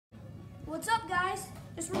What's up, guys?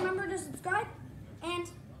 Just remember to subscribe and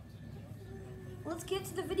let's get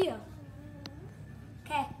to the video.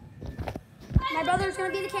 Okay. My brother's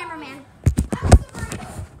gonna be the cameraman.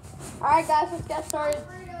 Alright guys, let's get started.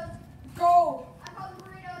 Go!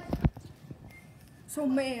 So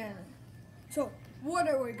what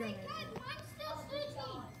are we gonna do?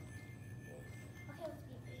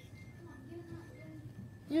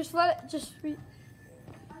 Just let it, just read.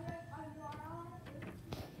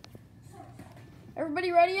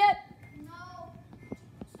 Everybody ready yet? No.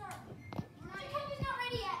 Start. We're not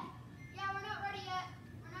ready yet. Yeah, we're not ready yet.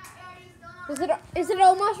 We're not ready. Still not ready. Is it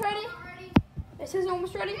almost ready? Not ready. This is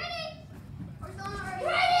almost ready? Ready. We're still not ready.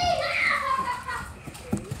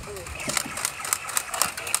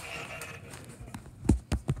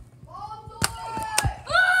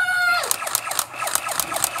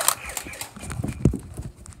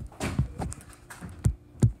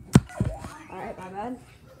 Alright, my bad.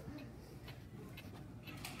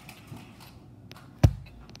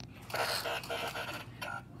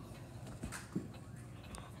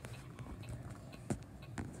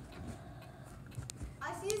 I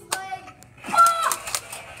see his leg.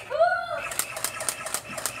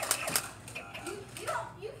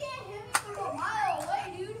 You can't hit me from a mile away,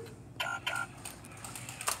 dude.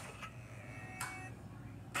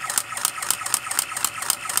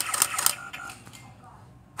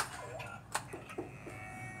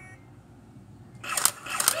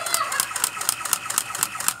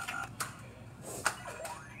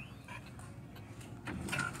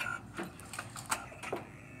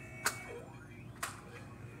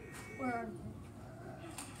 Where are you?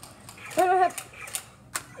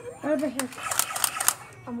 Over here.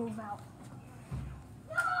 I'll move out.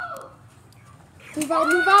 No! Move out,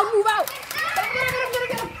 move out, move out!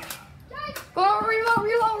 Get him! Go,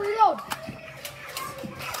 reload!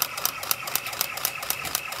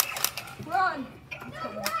 Run!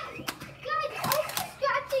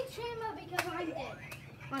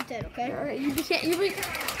 I'm dead, okay? Alright, you can't,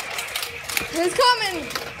 it's coming!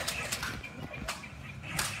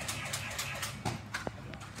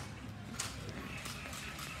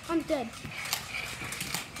 I'm dead.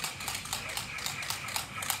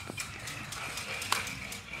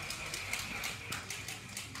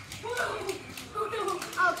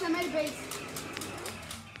 Alex, I made a base.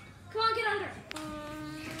 Come on, get under.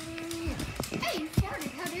 Hey, you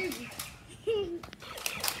farted. How dare you?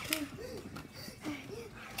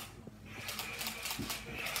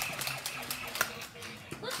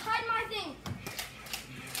 Let's hide my thing.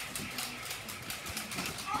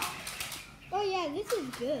 Oh yeah, this is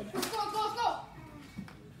good. Let's go.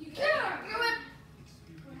 You get it.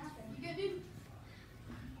 What happened? You good, dude?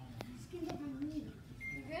 Skins up my knee.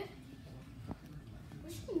 You good? We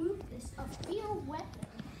should move this. A field weapon.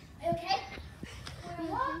 Okay?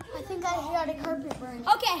 I think I got a carpet burn.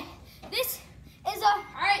 Okay. This is a...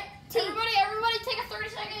 Alright. Everybody take a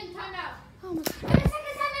 30-second timeout. Oh my 30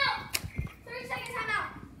 seconds timeout. 30 seconds timeout.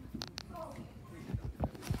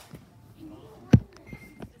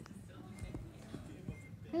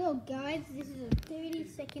 Hello guys, this is a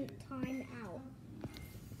 30-second time out.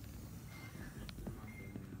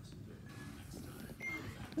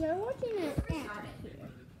 We're watching an ad here.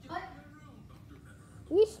 What?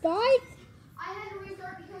 Restart? I had to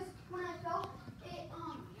restart because when I fell, it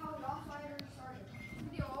powered off, so I had to restart it.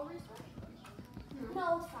 Video all restart? No,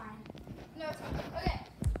 it's fine. No, it's fine. Okay.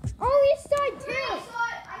 Oh, restart too!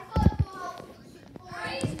 I saw it go out.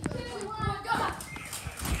 3, 2, 1, go!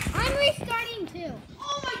 I'm restarting too.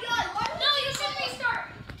 Oh my god! Why no, you should restart!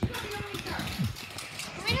 You don't restart.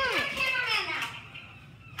 Why You're not? a cameraman now.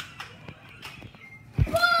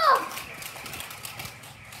 Whoa!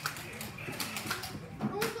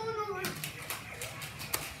 What's going on?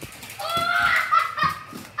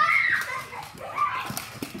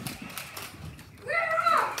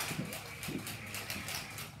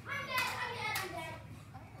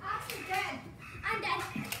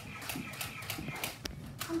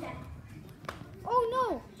 Oh no,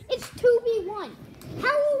 it's 2v1.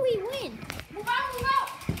 How will we win? Move out!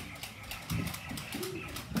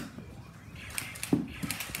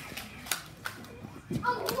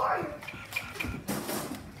 I'm a warrior!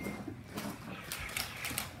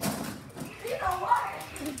 You're a warrior!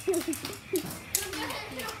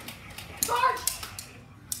 Charge!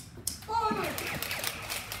 Forward!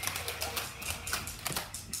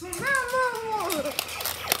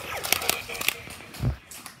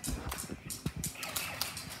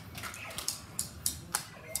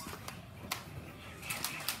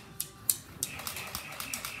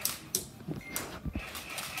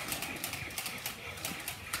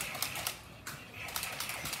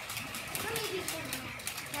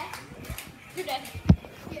 You're dead.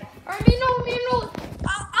 All right, me no.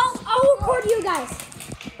 I'll record you guys.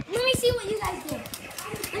 Let me see what you guys do.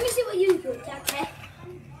 Let me see what you do, okay?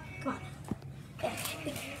 Come on.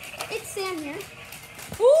 It's Sam here.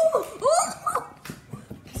 Ooh!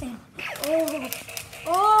 Sam.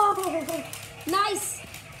 Oh! Nice!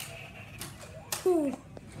 Ooh.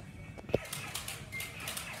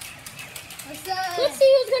 What's up? Let's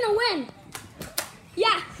see who's gonna win.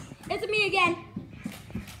 Yeah, it's me again.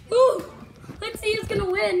 Ooh! Let's see who's gonna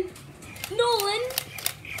win. Nolan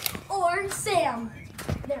or Sam.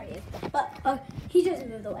 There he is. But he just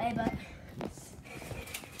moved away, but.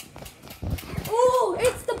 Ooh,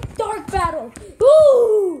 it's the dark battle.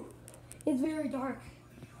 Ooh! It's very dark.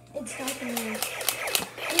 It's dark in here.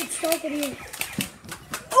 It's dark in here.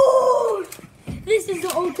 Ooh! This is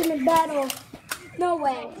the ultimate battle. No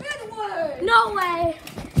way. No way.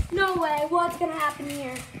 No way. What's gonna happen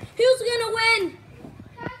here? Who's gonna win?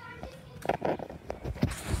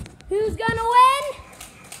 Who's gonna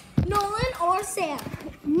win? Nolan or Sam?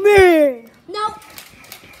 Me. No.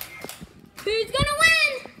 Who's gonna win?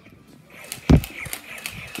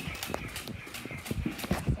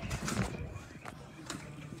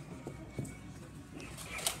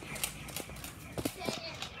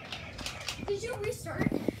 Did you restart?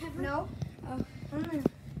 No.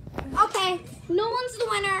 Okay, Nolan's the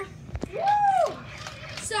winner. Woo!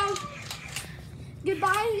 So,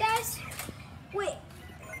 goodbye, guys. Wait,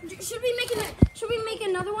 should we make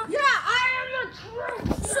another one? Yeah, I am the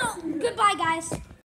truth. So, goodbye, guys.